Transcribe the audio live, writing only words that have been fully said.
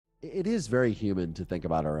it is very human to think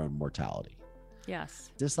about our own mortality. Yes.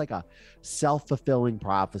 Is this like a self-fulfilling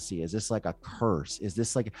prophecy? Is this like a curse? Is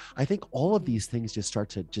this like, I think all of these things just start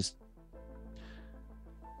to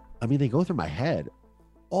they go through my head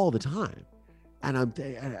all the time. And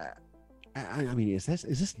I mean, is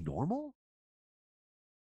this normal?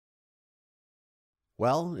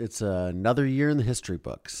 Well, it's another year in the history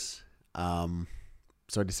books. So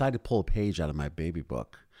I decided to pull a page out of my baby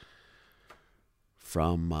book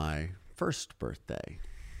from my first birthday.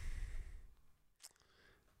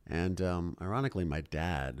 And ironically, my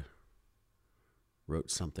dad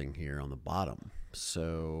wrote something here on the bottom.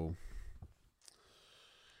 So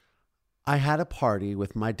I had a party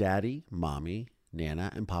with my daddy, mommy,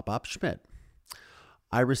 Nana, and Pop-Pop Schmidt.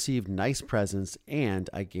 I received nice presents and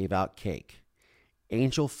I gave out cake.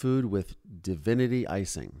 Angel food with divinity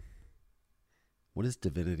icing. What is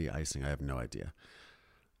divinity icing? I have no idea.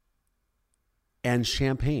 And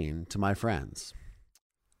champagne to my friends.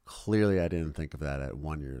 Clearly, I didn't think of that at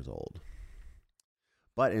 1 year old.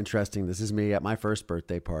 But interesting, this is me at my first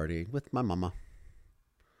birthday party with my mama.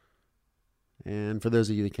 And for those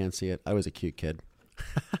of you that can't see it, I was a cute kid.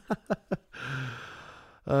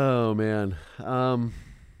 Oh, man.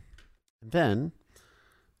 Then,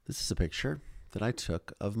 this is a picture that I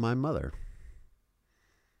took of my mother.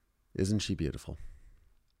 Isn't she beautiful?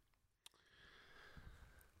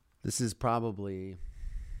 This is probably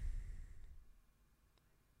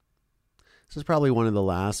one of the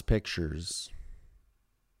last pictures.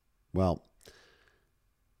 Well,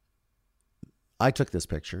 I took this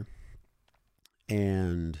picture,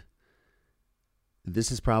 and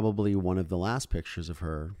this is probably one of the last pictures of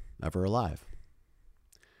her ever alive.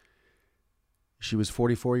 She was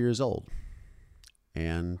 44 years old.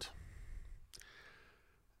 And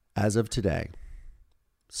as of today,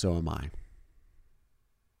 so am I.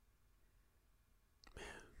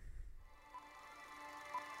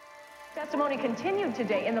 Testimony continued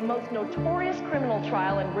today in the most notorious criminal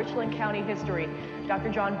trial in Richland County history. Dr.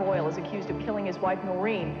 John Boyle is accused of killing his wife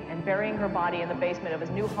Noreen and burying her body in the basement of his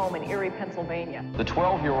new home in Erie, Pennsylvania. The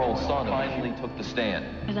 12-year-old son finally took the stand.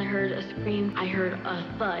 As I heard a scream, I heard a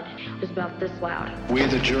thud. It was about this loud. We,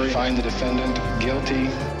 the jury, find the defendant guilty.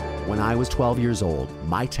 When I was 12 years old,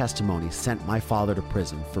 my testimony sent my father to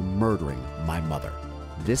prison for murdering my mother.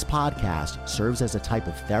 This podcast serves as a type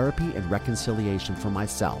of therapy and reconciliation for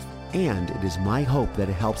myself, and it is my hope that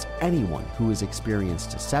it helps anyone who has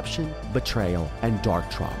experienced deception, betrayal, and dark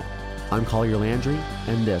trauma. I'm Collier Landry,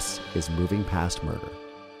 and this is Moving Past Murder.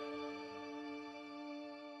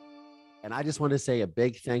 And I just want to say a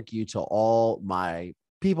big thank you to all my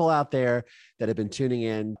people out there that have been tuning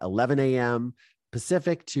in. 11 a.m.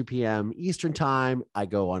 Pacific, 2 p.m. Eastern time. I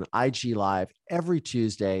go on IG Live every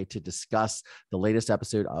Tuesday to discuss the latest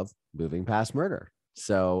episode of Moving Past Murder.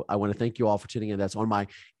 So I want to thank you all for tuning in. That's on my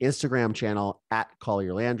Instagram channel at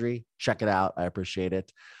Collier Landry. Check it out. I appreciate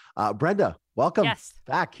it. Brenda, welcome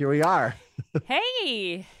back. Here we are.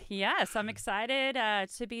 Hey, yes, I'm excited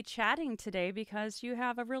to be chatting today because you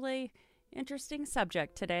have a really interesting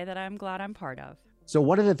subject today that I'm glad I'm part of. So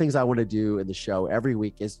one of the things I want to do in the show every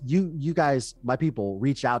week is you guys, my people,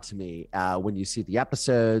 reach out to me when you see the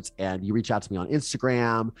episodes, and you reach out to me on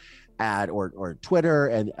Instagram or Twitter,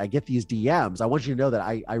 and I get these DMs. I want you to know that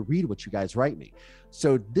I read what you guys write me.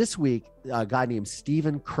 So this week, a guy named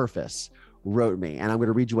Stephen Kerfus wrote me, and I'm going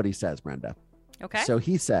to read you what he says, Brenda. Okay. So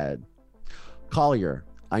he said, Collier,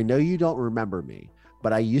 I know you don't remember me,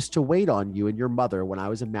 but I used to wait on you and your mother when I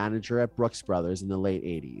was a manager at Brooks Brothers in the late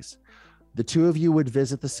 80s. The two of you would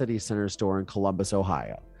visit the City Center store in Columbus,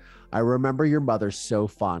 Ohio. I remember your mother so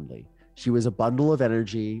fondly. She was a bundle of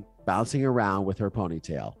energy bouncing around with her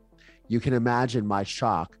ponytail. You can imagine my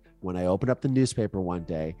shock when I opened up the newspaper one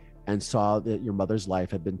day and saw that your mother's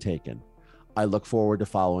life had been taken. I look forward to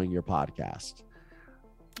following your podcast.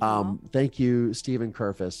 Thank you, Stephen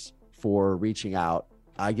Kerfus, for reaching out.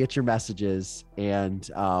 I get your messages, and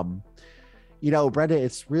Brenda,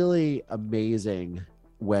 it's really amazing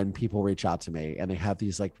when people reach out to me and they have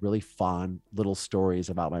these like really fun little stories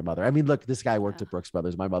about my mother. I mean, look, this guy worked at Brooks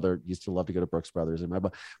Brothers. My mother used to love to go to Brooks Brothers, and my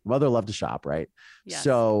mother loved to shop, right? Yes.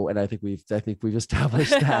 So, and I think we've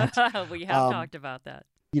established that. We have talked about that.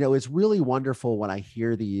 It's really wonderful when I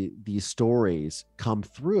hear these stories come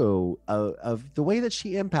through of the way that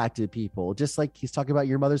she impacted people, just like he's talking about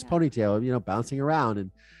your mother's ponytail, bouncing around.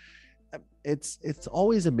 And it's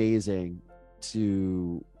always amazing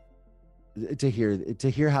to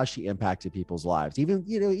hear how she impacted people's lives. Even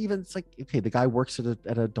it's like, okay, the guy works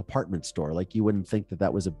at a department store. Like, you wouldn't think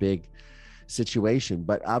that was a big situation,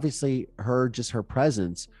 but obviously her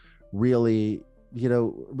presence really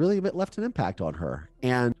really left an impact on her.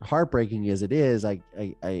 And heartbreaking as it is, I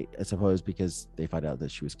suppose, because they find out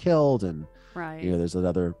that she was killed, and Right. there's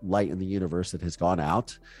another light in the universe that has gone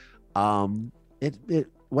out. It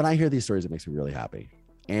when I hear these stories, it makes me really happy.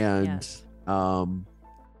 And Yes.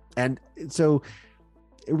 and so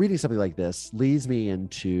reading something like this leads me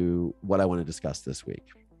into what I want to discuss this week.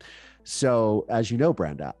 So, as you know,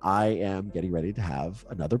 Brenda, I am getting ready to have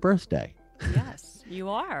another birthday. Yes, you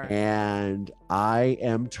are. And I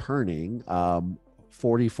am turning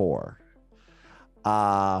 44.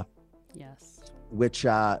 Yes. Which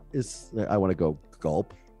is, I want to go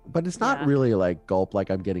gulp, but it's not Yeah. really like gulp, like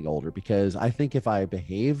I'm getting older, because I think if I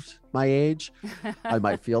behaved my age, I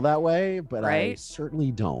might feel that way, but I Right.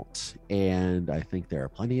 certainly don't. And I think there are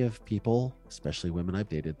plenty of people, especially women I've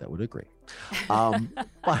dated, that would agree.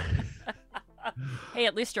 But, Hey,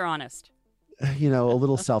 at least you're honest. a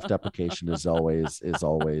little self-deprecation is always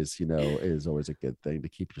a good thing to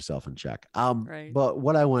keep yourself in check. Right. But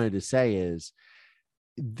what I wanted to say is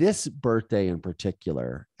this birthday in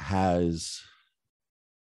particular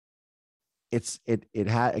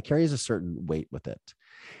it carries a certain weight with it.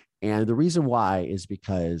 And the reason why is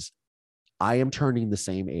because I am turning the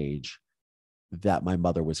same age that my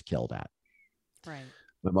mother was killed at. Right.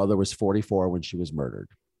 My mother was 44 when she was murdered.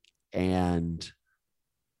 And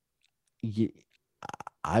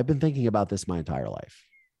I've been thinking about this my entire life.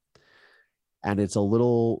 And it's a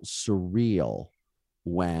little surreal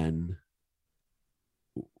when,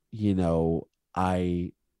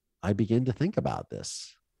 I begin to think about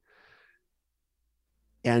this.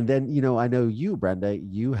 And then, I know you, Brenda,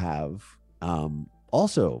 you have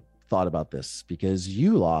also thought about this because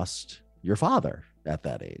you lost your father at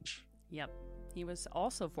that age. Yep. He was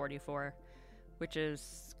also 44, which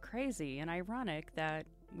is crazy and ironic that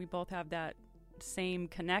we both have that same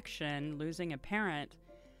connection, losing a parent.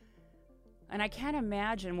 And I can't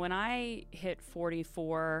imagine when I hit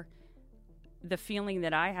 44, the feeling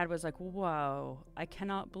that I had was like, whoa, I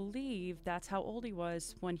cannot believe that's how old he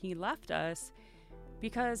was when he left us.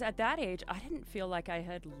 Because at that age, I didn't feel like I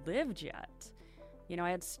had lived yet. I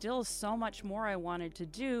had still so much more I wanted to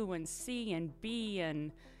do and see and be,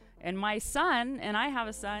 and my son, and I have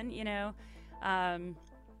a son,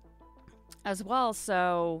 as well.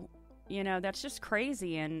 So, that's just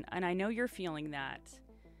crazy. And I know you're feeling that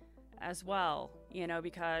as well,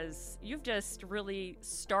 because you've just really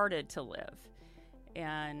started to live.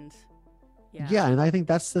 And yeah. And I think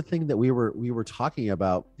that's the thing that we were talking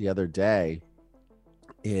about the other day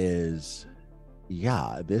is,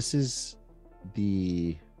 this is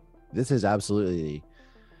absolutely,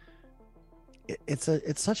 it's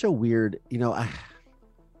such a weird,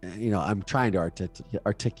 I'm trying to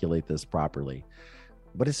articulate this properly,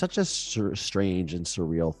 but it's such a strange and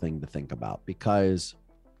surreal thing to think about, because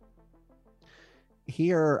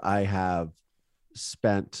here I have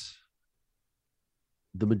spent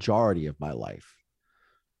the majority of my life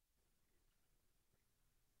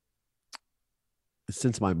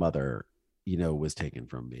since my mother, was taken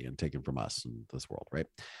from me and taken from us in this world. Right.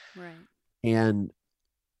 Right. And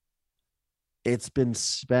it's been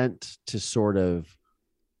spent to sort of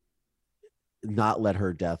not let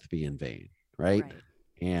her death be in vain. Right.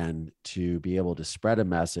 And to be able to spread a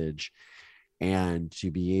message and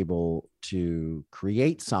to be able to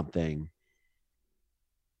create something.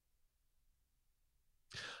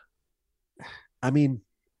 I mean,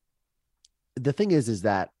 the thing is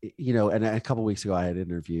that, and a couple of weeks ago I had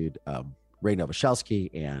interviewed Ray Novoselsky,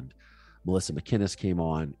 and Melissa McInnes came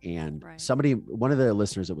on, and one of the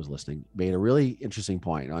listeners that was listening made a really interesting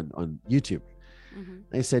point on YouTube. Mm-hmm.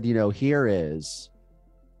 They said, here is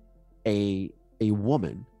a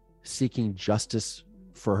woman seeking justice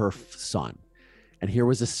for her son. And here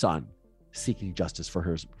was a son seeking justice for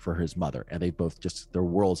his mother. And they both their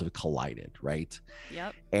worlds have collided. Right.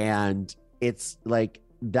 Yep. And it's like,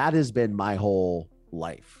 that has been my whole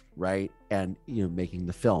life. Right. And, making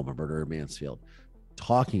the film, A Murder in Mansfield,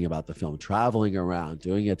 talking about the film, traveling around,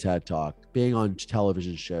 doing a TED Talk, being on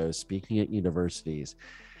television shows, speaking at universities.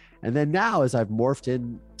 And then now, as I've morphed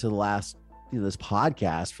into the last, this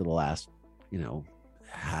podcast for the last,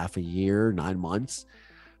 half a year, 9 months,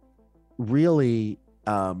 really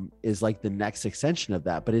is like the next extension of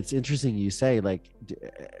that. But it's interesting you say, like,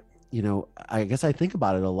 I guess I think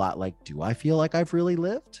about it a lot. Like, do I feel like I've really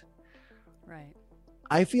lived? Right.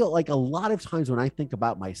 I feel like a lot of times when I think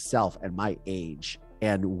about myself and my age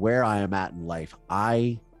and where I am at in life,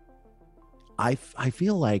 I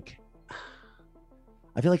feel like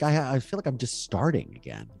I'm just starting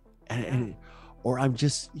again, or I'm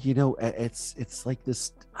just, it's like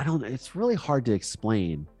this. I don't know. It's really hard to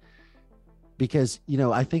explain because,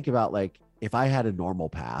 I think about, like, if I had a normal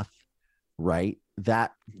path, right,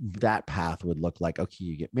 that path would look like, okay,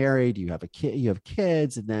 you get married, you have a kid, you have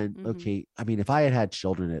kids, and then okay, I mean, if I had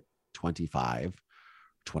children at 25,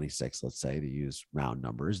 26, let's say, to use round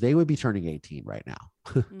numbers, they would be turning 18 right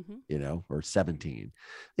now, you know, or 17.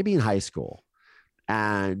 They'd be in high school.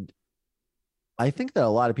 And I think that a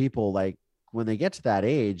lot of people, like, when they get to that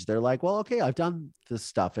age, they're like, well, okay, I've done this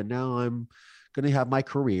stuff and now I'm going to have my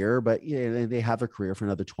career, but you know, they have a career for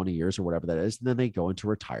another 20 years or whatever that is. And then they go into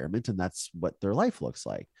retirement and that's what their life looks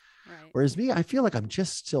like. Right. Whereas me, I feel like I'm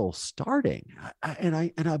just still starting.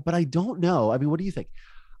 But I don't know. I mean, what do you think?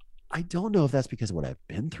 I don't know if that's because of what I've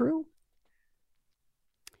been through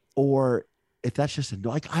or if that's just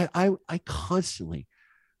like, I constantly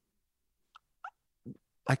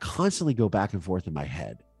go back and forth in my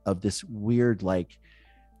head of this weird, like,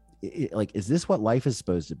 is this what life is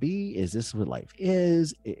supposed to be? Is this what life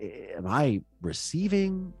is? Am I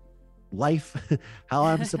receiving life how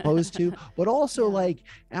I'm supposed to? But also, like,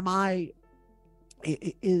 am I?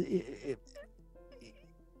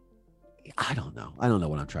 I don't know. I don't know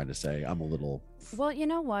what I'm trying to say. I'm a little. Well, you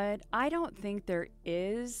know what? I don't think there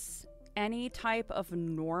is any type of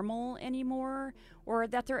normal anymore, or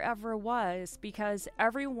that there ever was, because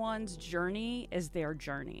everyone's journey is their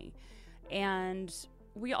journey. And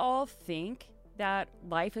we all think that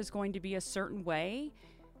life is going to be a certain way.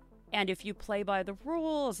 And if you play by the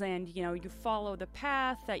rules and, you know, you follow the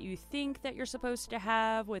path that you think that you're supposed to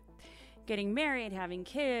have with getting married, having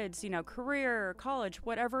kids, you know, career, college,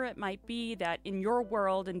 whatever it might be that in your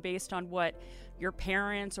world and based on what your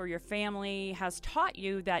parents or your family has taught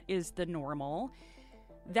you that is the normal,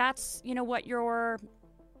 that's, you know, what your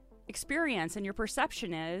experience and your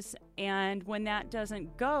perception is. And when that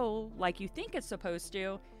doesn't go like you think it's supposed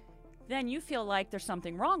to, then you feel like there's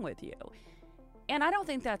something wrong with you. And I don't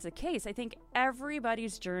think that's the case. I think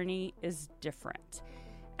everybody's journey is different.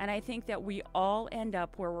 And I think that we all end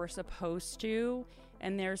up where we're supposed to,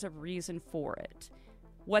 and there's a reason for it.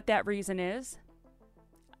 What that reason is,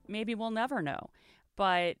 maybe we'll never know.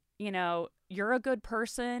 But, you know, you're a good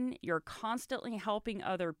person. You're constantly helping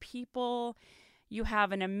other people. You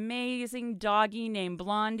have an amazing doggie named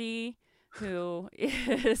Blondie who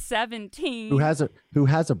is 17. Who has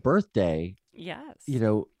a birthday. Yes. You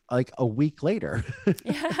know, like a week later.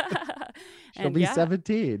 Yeah. She'll be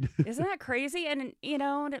 17. Isn't that crazy? And, you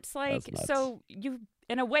know, and it's like, so you,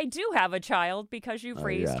 in a way, do have a child because you've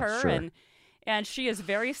raised her. Sure. And she is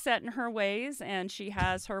very set in her ways, and she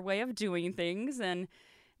has her way of doing things.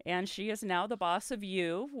 And she is now the boss of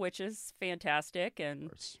you, which is fantastic.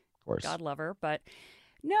 And Of course. God love her. But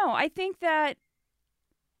no, I think that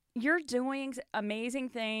you're doing amazing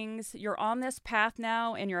things. You're on this path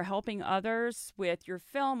now, and you're helping others with your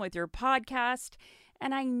film, with your podcast.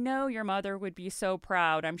 And I know your mother would be so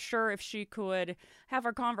proud. I'm sure if she could have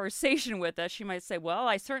a conversation with us, she might say, well,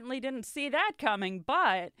 I certainly didn't see that coming,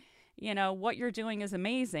 but, you know, what you're doing is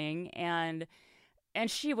amazing. And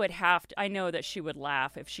she would have to, I know that she would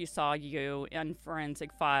laugh if she saw you in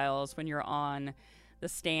Forensic Files when you're on the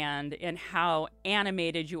stand and how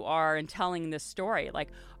animated you are in telling this story. Like,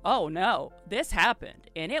 oh no, this happened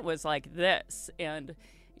and it was like this. And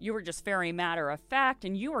you were just very matter of fact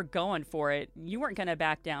and you were going for it. You weren't going to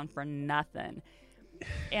back down for nothing.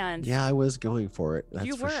 And yeah, I was going for it.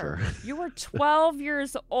 That's for sure. You were 12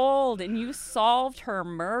 years old and you solved her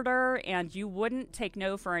murder and you wouldn't take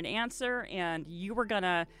no for an answer. And you were going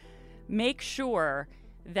to make sure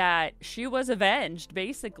that she was avenged,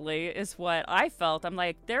 basically, is what I felt. I'm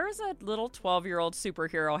like, there's a little 12-year-old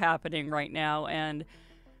superhero happening right now. And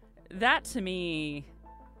that to me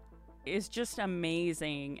is just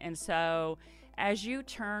amazing. And so as you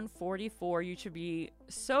turn 44, you should be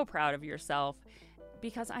so proud of yourself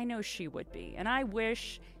because I know she would be. And I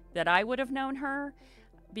wish that I would have known her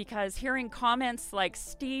because hearing comments like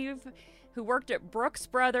Steve, who worked at Brooks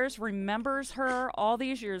Brothers, remembers her all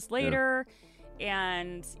these years later. Yeah.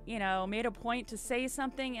 And, you know, made a point to say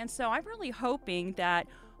something. And so I'm really hoping that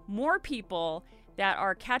more people that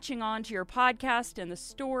are catching on to your podcast and the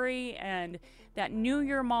story and that knew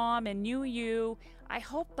your mom and knew you, I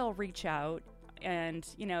hope they'll reach out and,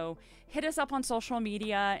 you know, hit us up on social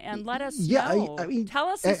media and let us know. I mean, tell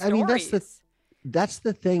us the stories. I mean, that's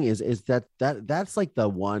the thing is that's like the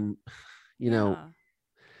one, you know,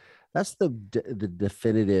 that's the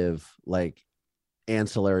definitive, like,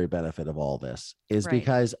 ancillary benefit of all this is right.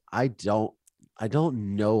 Because I don't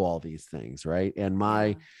know all these things, right? And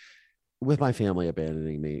with my family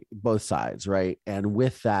abandoning me, both sides, right? And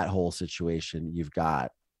with that whole situation, it's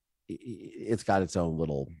got its own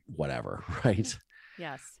little whatever, right?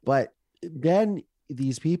 Yes. But then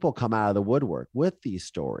these people come out of the woodwork with these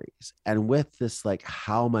stories and with this, like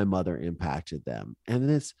how my mother impacted them. And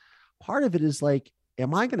this part of it is like,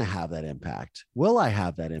 am I going to have that impact? Will I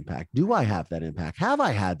have that impact? Do I have that impact? Have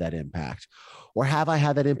I had that impact? Or have I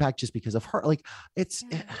had that impact just because of her? Like it's,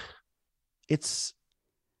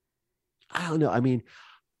 I don't know. I mean,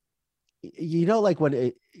 like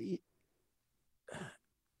when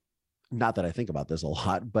not that I think about this a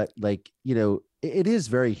lot, but like, it is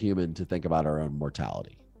very human to think about our own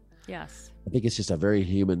mortality. Yes. I think it's just a very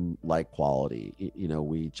human like quality.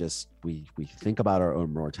 We think about our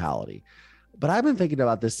own mortality, but I've been thinking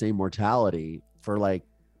about this same mortality for like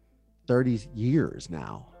 30 years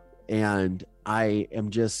now. And I am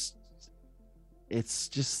just, it's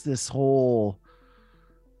just this whole,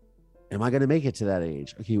 am I going to make it to that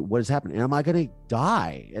age? Okay. What is happening? Am I going to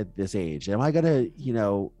die at this age? Am I going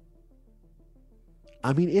to,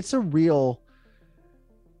 I mean, it's a real,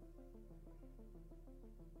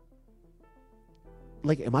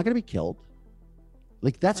 like, am I going to be killed?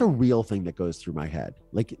 Like, that's a real thing that goes through my head.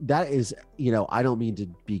 Like, that is, I don't mean to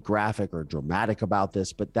be graphic or dramatic about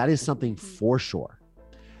this, but that is something for sure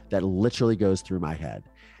that literally goes through my head.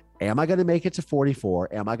 Am I going to make it to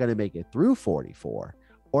 44? Am I going to make it through 44?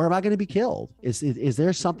 Or am I going to be killed? Is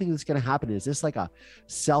there something that's going to happen? Is this like a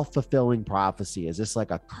self-fulfilling prophecy? Is this like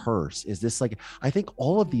a curse? Is this like, I think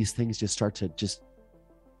all of these things just start to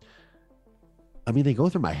they go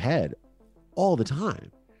through my head all the time.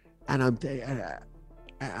 And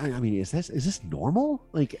I mean, is this normal?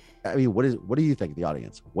 Like, I mean, what do you think, the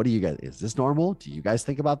audience? What do you guys, is this normal? Do you guys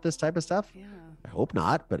think about this type of stuff? Yeah. I hope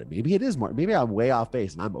not, but maybe it is more. Maybe I'm way off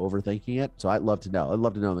base and I'm overthinking it. So I'd love to know. I'd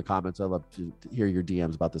love to know in the comments. I'd love to hear your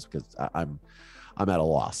DMs about this, because I'm at a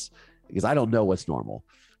loss, because I don't know what's normal.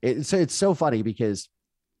 It's so funny, because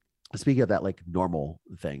speaking of that, like normal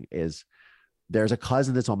thing, is there's a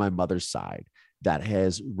cousin that's on my mother's side that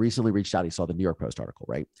has recently reached out. He saw the New York Post article,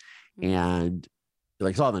 right? Mm-hmm. And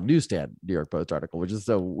like saw on the newsstand New York Post article, which is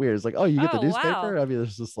so weird. It's like, oh, you get the newspaper? Wow. I mean,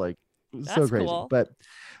 it's just like, that's so crazy. Cool.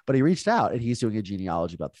 But he reached out, and he's doing a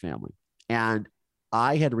genealogy about the family. And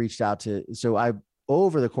I had reached out to, so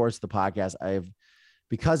over the course of the podcast,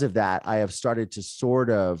 because of that, I have started to sort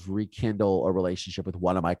of rekindle a relationship with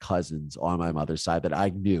one of my cousins on my mother's side that I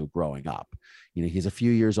knew growing up. He's a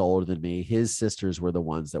few years older than me. His sisters were the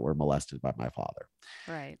ones that were molested by my father.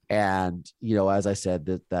 Right. And, as I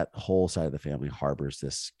said, that whole side of the family harbors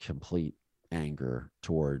this complete anger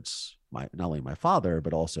towards not only my father,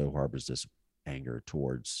 but also harbors this anger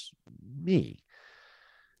towards me.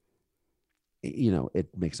 It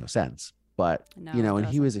makes no sense, but and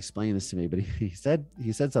he was explaining this to me, but he said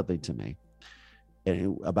something to me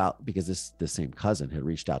because this same cousin had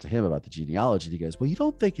reached out to him about the genealogy. And he goes, well,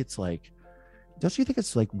 don't you think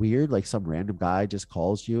it's like weird? Like some random guy just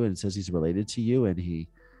calls you and says he's related to you, and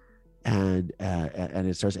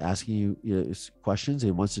it starts asking you questions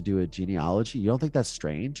and wants to do a genealogy. You don't think that's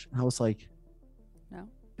strange? And I was like, no.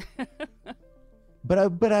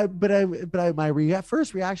 but my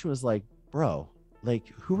first reaction was like, bro, like,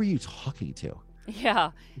 who are you talking to?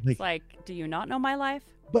 Yeah. It's like, do you not know my life?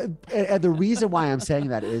 And the reason why I'm saying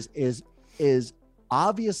that is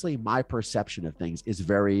obviously my perception of things is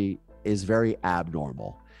very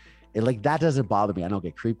abnormal. And like, that doesn't bother me. I don't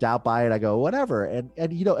get creeped out by it. I go, whatever. And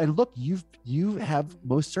look, you have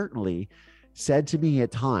most certainly said to me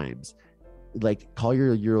at times, like, call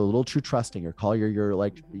you're a little too trusting, or call you're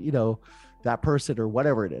like, that person, or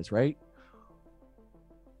whatever it is. Right.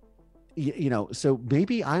 So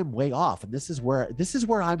maybe I'm way off. And this is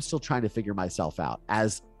where I'm still trying to figure myself out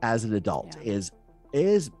as an adult. Yeah.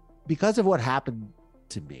 is because of what happened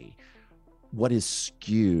to me, what has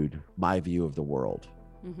skewed my view of the world.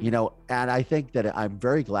 Mm-hmm. And I think that I'm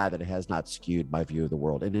very glad that it has not skewed my view of the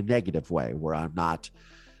world in a negative way, where I'm not,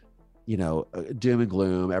 doom and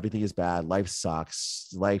gloom, everything is bad, life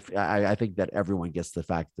sucks. I think that everyone gets the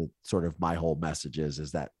fact that sort of my whole message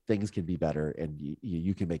is that things can be better, and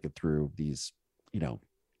you can make it through these,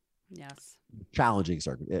 yes, challenging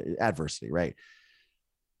adversity, right?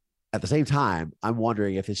 At the same time, I'm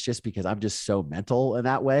wondering if it's just because I'm just so mental in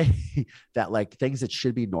that way that like things that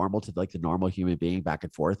should be normal to like the normal human being back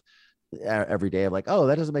and forth every day, I'm like, oh,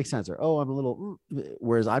 that doesn't make sense, or oh, I'm a little,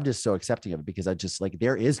 whereas I'm just so accepting of it, because I just like,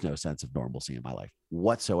 there is no sense of normalcy in my life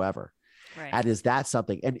whatsoever. Right. And is that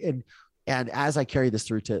something? And as I carry this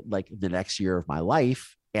through to like the next year of my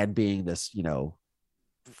life, and being this,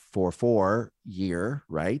 4-4 year,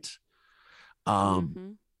 right?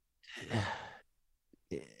 Mm-hmm.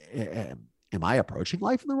 Am I approaching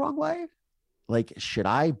life in the wrong way? Like, should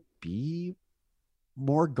I be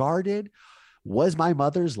more guarded? Was my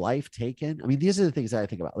mother's life taken? I mean, these are the things that I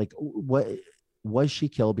think about. Like, what was she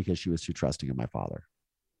killed because she was too trusting of my father?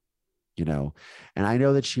 You know, and I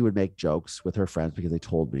know that she would make jokes with her friends because they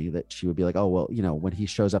told me that she would be like, oh, well, you know, when he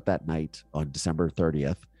shows up that night on December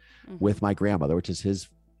 30th with my grandmother, which is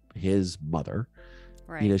his mother,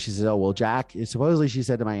 Right. you know, she says, oh, well, Jack, supposedly she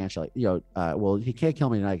said to my aunt, she's like, you know, well, he can't kill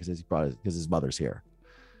me tonight because his mother's here.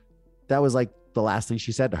 That was like the last thing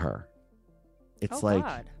she said to her. It's like,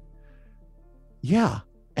 God. yeah.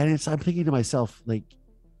 And I'm thinking to myself, like,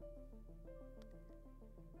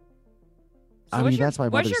 So I mean, that's my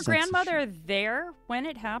mother's Was your sense of grandmother there when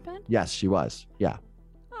it happened? Yes, she was. Yeah.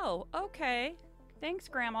 Oh, okay. Thanks,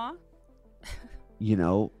 Grandma. You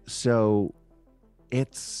know, so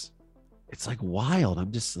it's like wild.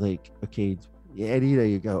 I'm just like, okay, and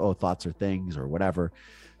you go, oh, thoughts are things or whatever,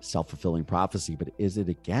 self-fulfilling prophecy. But is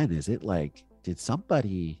it like, did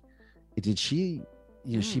she,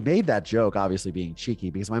 you know, she made that joke, obviously being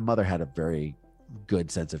cheeky, because my mother had a very good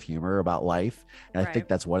sense of humor about life. And I think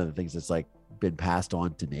that's one of the things that's like been passed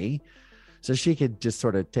on to me. So she could just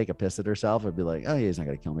sort of take a piss at herself and be like, oh, he's not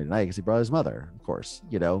going to kill me tonight because he brought his mother, of course,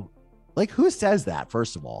 you know, like who says that,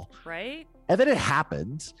 first of all? Right. And then it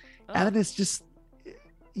happens. And then it's just,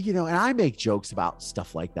 you know, and I make jokes about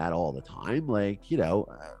stuff like that all the time. Like, you know,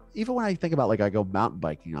 even when I think about, like, I go mountain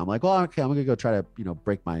biking, I'm like, well, okay, I'm going to go try to, you know,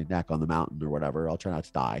 break my neck on the mountain or whatever. I'll try not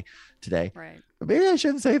to die today. Right. But maybe I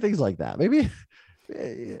shouldn't say things like that. Maybe,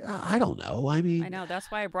 I don't know. I mean, I know. That's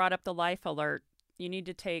why I brought up the life alert. You need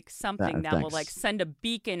to take something that will like send a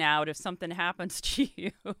beacon out if something happens to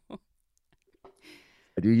you.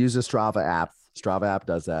 I do use a Strava app. Strava app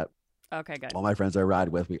does that. Okay, good. All my friends I ride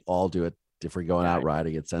with, we all do it. If we're going out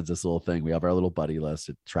riding, it sends this little thing. We have our little buddy list.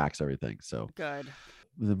 It tracks everything. So good.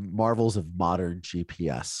 The marvels of modern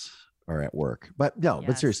GPS are at work. But no,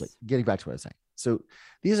 but seriously, getting back to what I was saying. So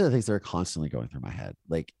these are the things that are constantly going through my head.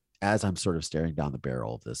 Like, as I'm sort of staring down the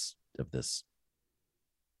barrel of this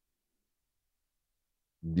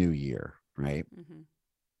new year, right?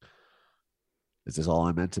 Is this all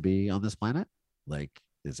I'm meant to be on this planet? Like,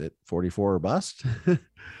 is it 44 or bust?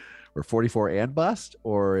 Or 44 and bust?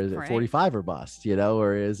 Or is it 45 or bust? You know,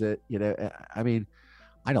 or is it, you know, I mean,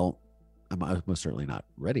 I'm most certainly not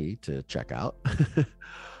ready to check out.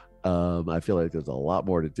 I feel like there's a lot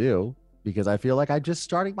more to do, because I feel like I'm just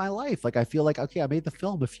starting my life. Like, I feel like, okay, I made the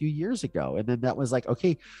film a few years ago, and then that was like,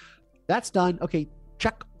 okay, that's done. Okay,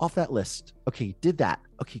 check off that list. Okay, did that.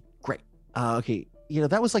 Okay, great. Okay, you know,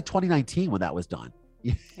 that was like 2019 when that was done.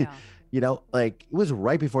 Yeah. You know, like, it was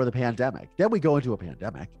right before the pandemic. Then we go into a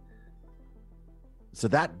pandemic. So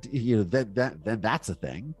that, you know, then that's a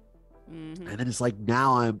thing. And then it's like,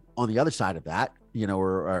 now I'm on the other side of that, you know,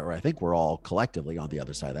 or I think we're all collectively on the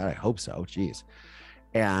other side of that. I hope so. Geez.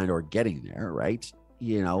 Or getting there. Right.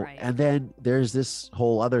 You know, and then there's this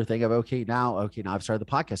whole other thing of, okay, now I've started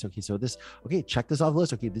the podcast. Okay, check this off the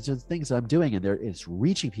list. Okay, these are the things that I'm doing, and it's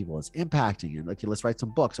reaching people, it's impacting, and okay, let's write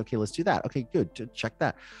some books. Okay, let's do that. Okay, good. Check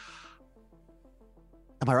that.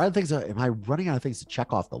 Am I running out of things to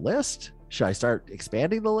check off the list? Should I start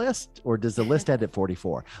expanding the list, or does the list end at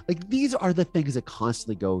 44? Like, these are the things that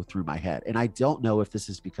constantly go through my head. And I don't know if this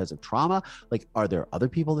is because of trauma. Like, are there other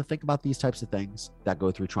people that think about these types of things that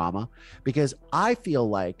go through trauma? Because I feel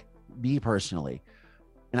like, me personally,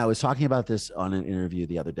 and I was talking about this on an interview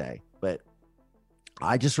the other day, but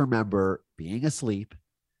I just remember being asleep,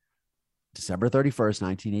 December 31st,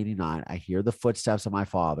 1989. I hear the footsteps of my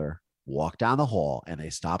father walk down the hall, and they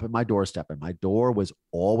stop at my doorstep, and my door was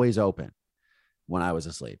always open when I was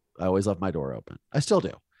asleep. I always left my door open. I still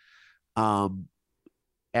do.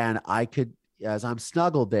 And I could, as I'm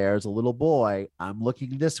snuggled there as a little boy, I'm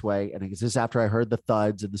looking this way, and it's just after I heard the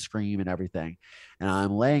thuds and the scream and everything, and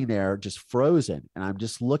I'm laying there just frozen, and I'm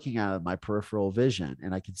just looking at my peripheral vision,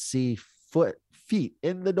 and I can see feet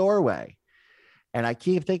in the doorway. And I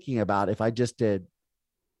keep thinking about, if I just did,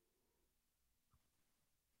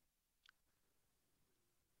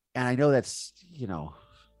 and I know that's, you know,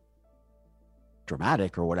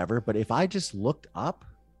 dramatic or whatever, but if I just looked up,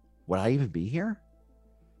 would I even be here?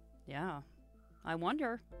 Yeah, I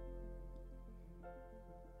wonder.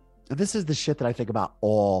 And this is the shit that I think about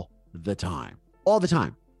all the time,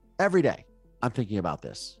 every day. I'm thinking about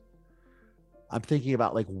this. I'm thinking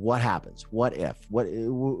about, like, what happens? What if? What,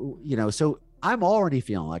 you know, so I'm already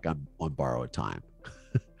feeling like I'm on borrowed time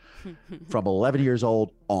from 11 years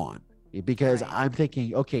old on. Because I'm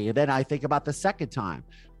thinking, okay, and then I think about the second time,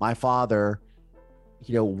 my father,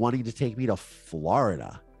 you know, wanting to take me to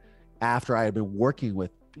Florida after I had been working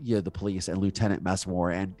with, you know, the police and Lieutenant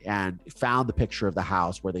Messmore, and found the picture of the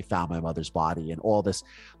house where they found my mother's body, and all this,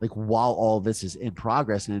 like, while all this is in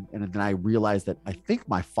progress. And then I realized that I think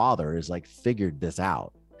my father has, like, figured this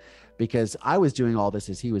out, because I was doing all this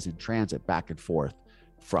as he was in transit back and forth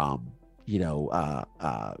from,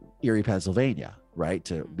 Erie, Pennsylvania, right,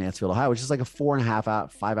 to Mansfield, Ohio, which is like a 5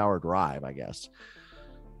 hour drive, I guess.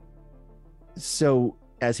 So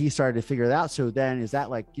as he started to figure it out, so then is that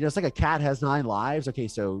like, it's like a cat has 9 lives. Okay,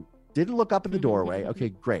 so didn't look up in the doorway. Okay,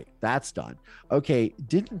 great, that's done. Okay,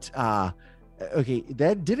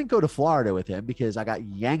 then didn't go to Florida with him because I got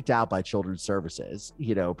yanked out by Children's Services,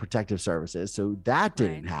 Protective Services. So that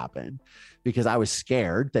didn't happen because I was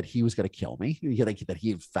scared that he was going to kill me, that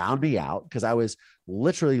he had found me out, because I was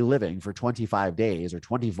literally living for 25 days or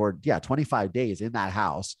 25 days in that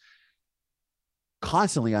house,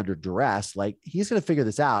 constantly under duress. Like, he's going to figure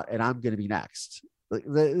this out and I'm going to be next.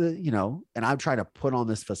 And I'm trying to put on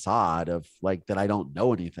this facade of like that I don't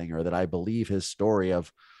know anything, or that I believe his story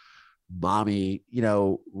of mommy,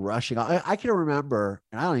 rushing on. I can remember,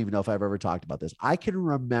 and I don't even know if I've ever talked about this. I can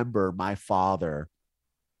remember my father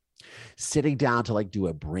sitting down to like do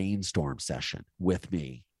a brainstorm session with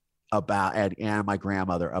me about, and my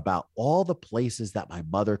grandmother, about all the places that my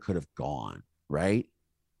mother could have gone. Right.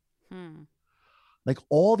 Like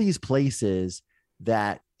all these places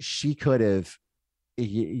that she could have,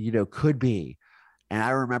 could be. And I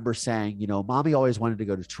remember saying, mommy always wanted to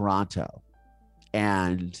go to Toronto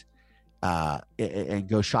and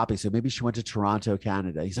go shopping. So maybe she went to Toronto,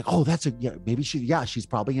 Canada. He's like, oh, maybe she's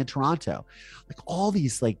probably in Toronto. Like all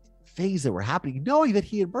these like things that were happening, knowing that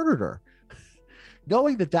he had murdered her,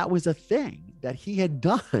 knowing that that was a thing that he had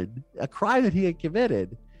done, a crime that he had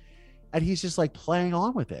committed. And he's just like playing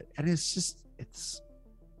on with it. And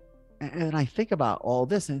and I think about all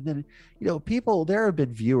this, and then, there have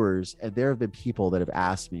been viewers and there have been people that have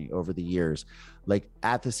asked me over the years, like,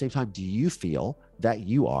 at the same time, do you feel that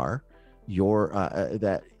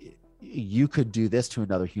that you could do this to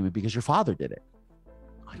another human because your father did it?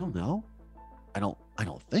 I don't know. I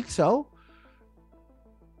don't think so.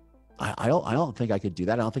 I don't think I could do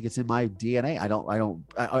that. I don't think it's in my DNA.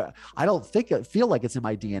 I don't feel like it's in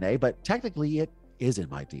my DNA, but technically it is in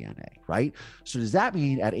my DNA, right? So does that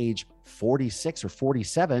mean at age 46 or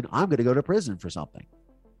 47, I'm going to go to prison for something?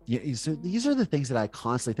 So these are the things that I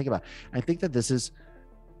constantly think about. I think that this is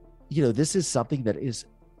something that is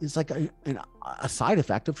like a side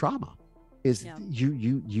effect of trauma.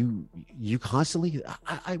 You constantly,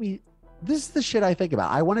 I mean, this is the shit I think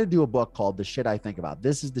about. I want to do a book called The Shit I Think About.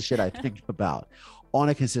 This is the shit I think about on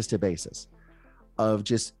a consistent basis of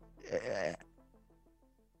just, I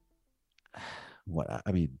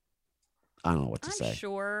don't know what to say.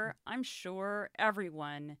 I'm sure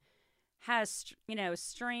everyone has,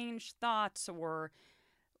 strange thoughts or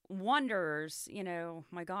wonders,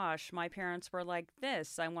 my gosh, my parents were like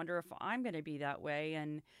this. I wonder if I'm going to be that way.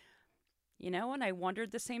 And, and I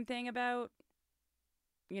wondered the same thing about,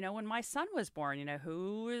 when my son was born,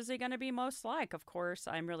 who is he going to be most like? Of course,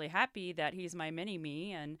 I'm really happy that he's my mini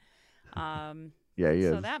me. And, yeah, he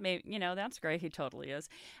is. So that may, that's great. He totally is.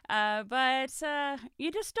 But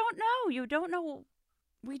you just don't know. You don't know.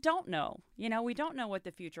 We don't know. We don't know what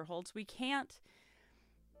the future holds. We can't,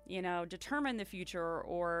 determine the future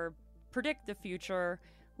or predict the future.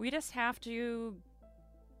 We just have to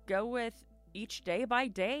go with each day by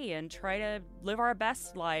day and try to live our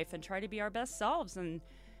best life and try to be our best selves. And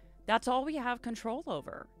that's all we have control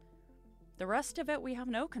over. The rest of it, we have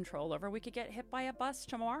no control over. We could get hit by a bus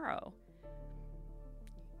tomorrow.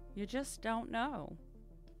 You just don't know.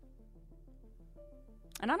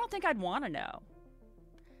 And I don't think I'd want to know.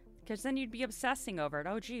 Because then you'd be obsessing over it.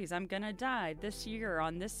 Oh, geez, I'm going to die this year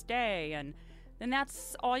on this day. And then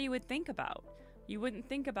that's all you would think about. You wouldn't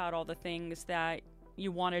think about all the things that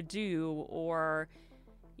you want to do or,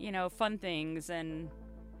 fun things. And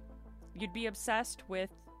you'd be obsessed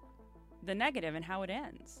with the negative and how it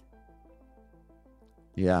ends.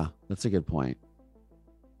 Yeah, that's a good point.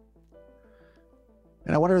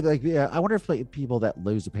 And I wonder if like, people that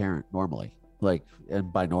lose a parent normally, like,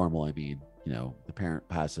 and by normal, I mean, the parent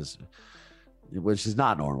passes, which is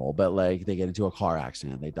not normal, but like they get into a car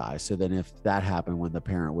accident, they die. So then if that happened when the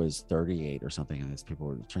parent was 38 or something, and these people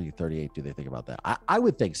were turning 38, do they think about that? I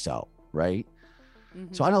would think so. Right.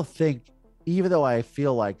 Mm-hmm. So I don't think, even though I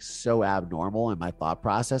feel like so abnormal in my thought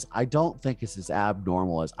process, I don't think it's as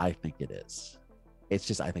abnormal as I think it is. It's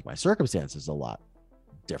just, I think my circumstances are a lot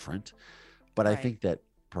different, but right. I think that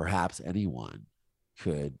perhaps anyone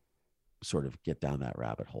could sort of get down that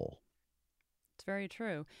rabbit hole. It's very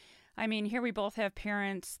true. I mean, here we both have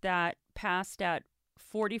parents that passed at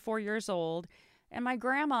 44 years old, and my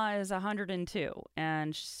grandma is 102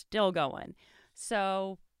 and still going.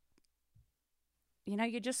 So,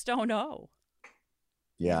 you just don't know.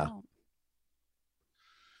 Yeah.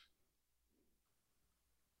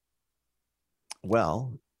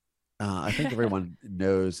 Well, I think everyone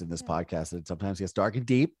knows in this podcast that it sometimes gets dark and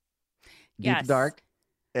deep Yes. and dark,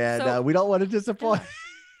 and So- we don't want to disappoint.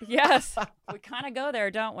 Yes, we kind of go there,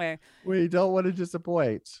 don't we? We don't want to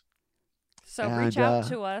disappoint. So And, reach out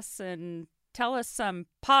to us and tell us some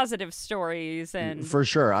positive stories. And For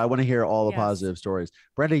sure, I want to hear all the Yes. positive stories.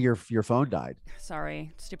 Brenda, your phone died.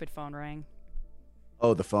 sorry, stupid phone rang.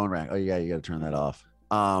 Oh, the phone rang. Oh, yeah, you got to turn that off.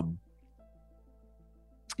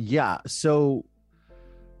 Yeah. So,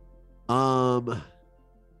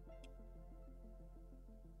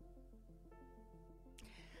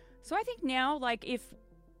 So I think now, like, if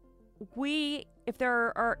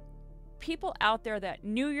there are people out there that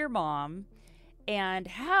knew your mom and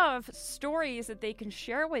have stories that they can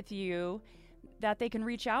share with you that they can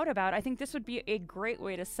reach out about, I think this would be a great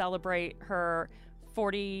way to celebrate her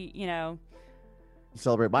 40,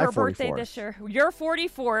 celebrate my her birthday 44th. this year. Your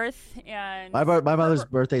 44th, and My mother's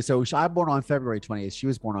birthday. So I'm born on February 28th. She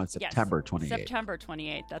was born on Yes, September 28th. September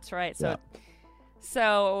 28th. That's right. Yeah.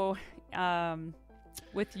 So,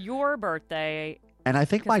 with your birthday, And I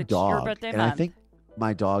think 'Cause my it's your dog, birthday and I month. think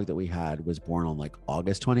my dog that we had was born on like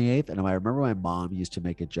August 28th. And I remember my mom used to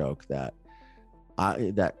make a joke that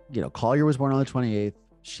Collier was born on the 28th.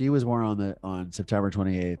 She was born on September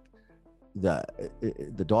 28th.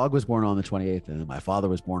 The dog was born on the 28th, and then my father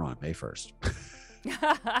was born on May 1st.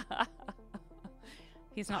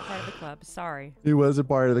 he's not part of the club. Sorry. He wasn't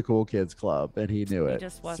part of the cool kids club, and he knew He it.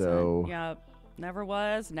 just wasn't. So Yeah, never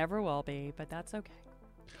was, never will be, but that's okay.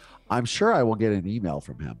 I'm sure I will get an email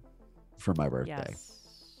from him for my birthday,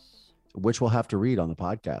 Yes. which we'll have to read on the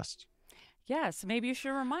podcast. Yes, maybe you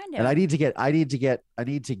should remind him. And I need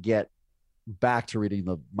to get back to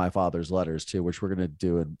reading my father's letters too, which we're going to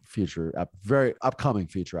do in very upcoming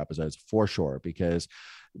future episodes for sure, because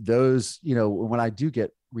those, when I do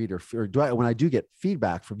get when I do get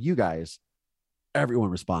feedback from you guys, everyone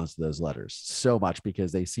responds to those letters so much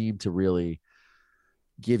because they seem to really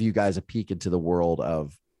give you guys a peek into the world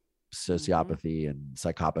of sociopathy and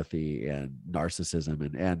psychopathy and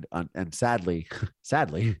narcissism and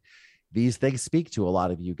sadly these things speak to a lot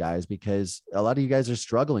of you guys, because a lot of you guys are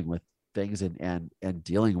struggling with things and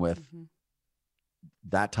dealing with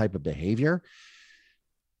that type of behavior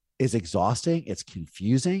is exhausting. It's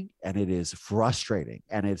confusing and it is frustrating.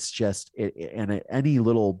 And it's just any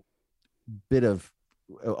little bit of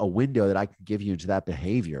a window that I could give you into that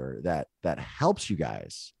behavior that helps you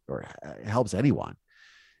guys or helps anyone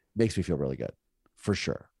makes me feel really good, for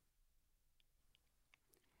sure.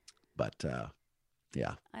 But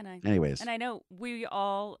yeah. Anyways. And I know we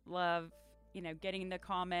all love, getting the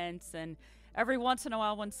comments, and every once in a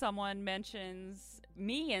while when someone mentions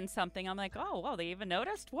me in something, I'm like, oh, well, they even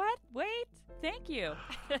noticed? What? Wait, thank you.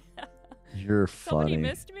 You're Somebody funny.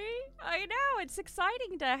 missed me? I know. It's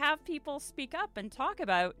exciting to have people speak up and talk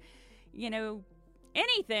about,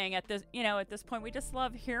 anything at this point. We just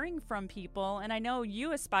love hearing from people. And I know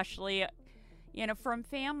you especially, from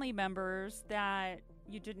family members that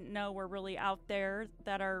you didn't know were really out there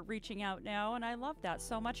that are reaching out now. And I love that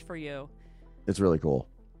so much for you. It's really cool.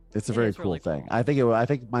 It's a very is cool really thing. cool. I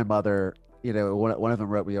think my mother, one of them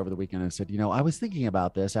wrote me over the weekend and said, I was thinking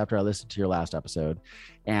about this after I listened to your last episode,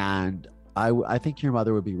 and I think your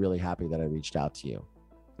mother would be really happy that I reached out to you.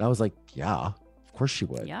 And I was like, yeah, of course she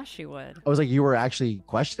would. Yeah, she would. I was like, you were actually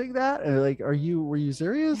questioning that? And like, were you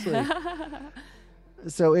serious? Like,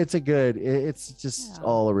 so it's it's just Yeah.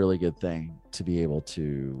 all a really good thing to be able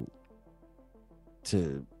to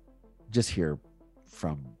just hear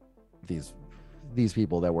from these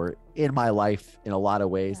people that were in my life in a lot of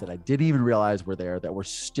ways that I didn't even realize were there, that were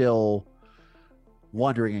still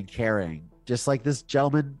wondering and caring. Just like this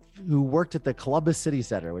gentleman who worked at the Columbus City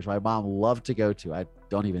Center, which my mom loved to go to. I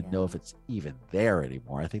don't even know if it's even there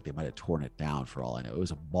anymore. I think they might have torn it down for all I know. It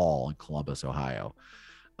was a mall in Columbus, Ohio.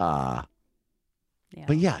 But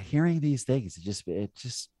yeah, hearing these things, it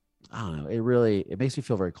just, I don't know. It makes me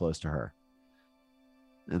feel very close to her.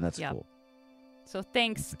 And that's Yep. cool. So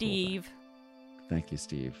thanks, That's a cool thing. Steve. Thank you,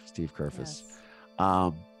 Steve Kerfus.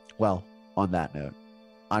 Yes. Well, on that note,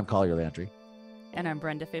 I'm Collier Landry, And I'm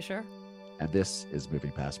Brenda Fisher. and this is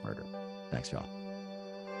Moving Past Murder. Thanks, y'all.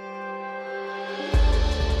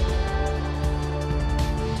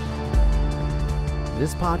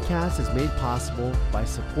 This podcast is made possible by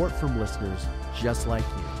support from listeners just like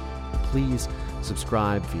you. Please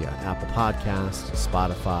subscribe via Apple Podcasts,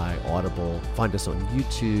 Spotify, Audible. Find us on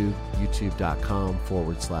YouTube,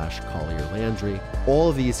 youtube.com/Collier Landry. All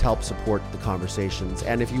of these help support the conversations.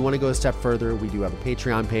 And if you want to go a step further, we do have a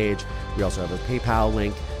Patreon page. We also have a PayPal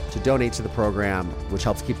link to donate to the program, which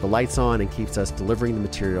helps keep the lights on and keeps us delivering the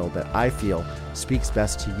material that I feel speaks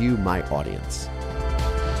best to you, my audience.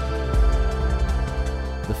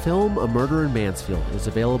 The film A Murder in Mansfield is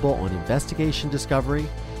available on Investigation Discovery,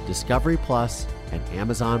 Discovery Plus, and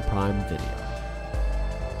Amazon Prime Video.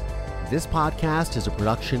 This podcast is a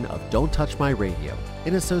production of Don't Touch My Radio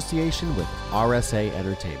in association with RSA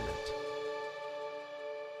Entertainment.